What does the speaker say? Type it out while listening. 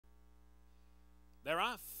They're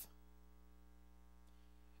off.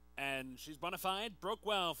 And she's bona fide. Broke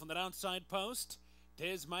well from the outside post.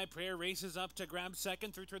 Tis My Prayer races up to grab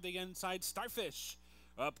second through to the inside. Starfish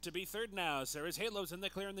up to be third now. Sarah's Halo's in the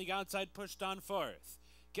clear on the outside, pushed on fourth.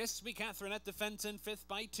 Kiss Me Catherine at the fence in fifth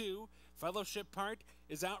by 2. Fellowship Park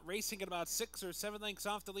is out racing at about 6 or 7 lengths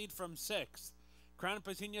off the lead from sixth. Crown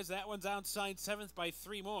Petunias, that one's outside seventh by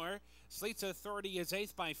 3 more. Sleet's Authority is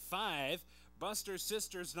eighth by 5. Buster's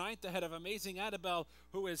Sisters ninth ahead of Amazing Annabelle,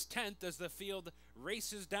 who is 10th as the field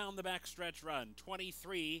races down the backstretch run.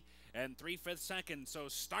 23 and 3/5 seconds. So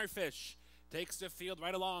Starfish takes the field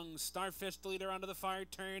right along. Starfish, the leader, onto the far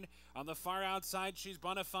turn. On the far outside, she's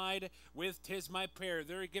bona fide with Tis My Prayer.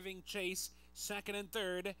 They're giving chase second and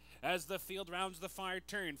third as the field rounds the far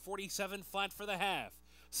turn. 47 flat for the half.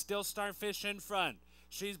 Still Starfish in front.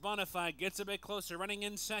 She's bona fide, gets a bit closer, running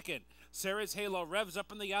in second. Sarah's Halo revs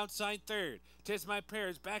up on the outside third. Tis My Prayer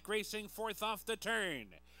is back racing fourth off the turn.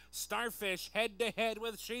 Starfish head-to-head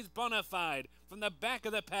with She's Bona Fide. From the back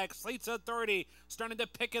of the pack, Sleet's Authority starting to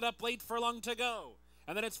pick it up, late furlong to go.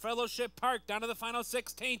 And then it's Fellowship Park down to the final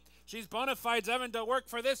 16th. She's Bona Fide's having to work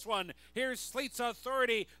for this one. Here's Sleet's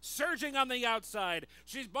Authority surging on the outside.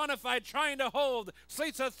 She's Bona Fide trying to hold.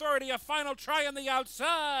 Sleet's Authority, a final try on the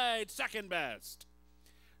outside. Second best.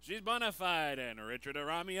 She's Bona Fide and Richard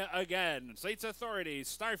Aramia again. Sleet's Authority,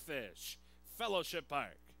 Starfish, Fellowship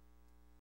Park.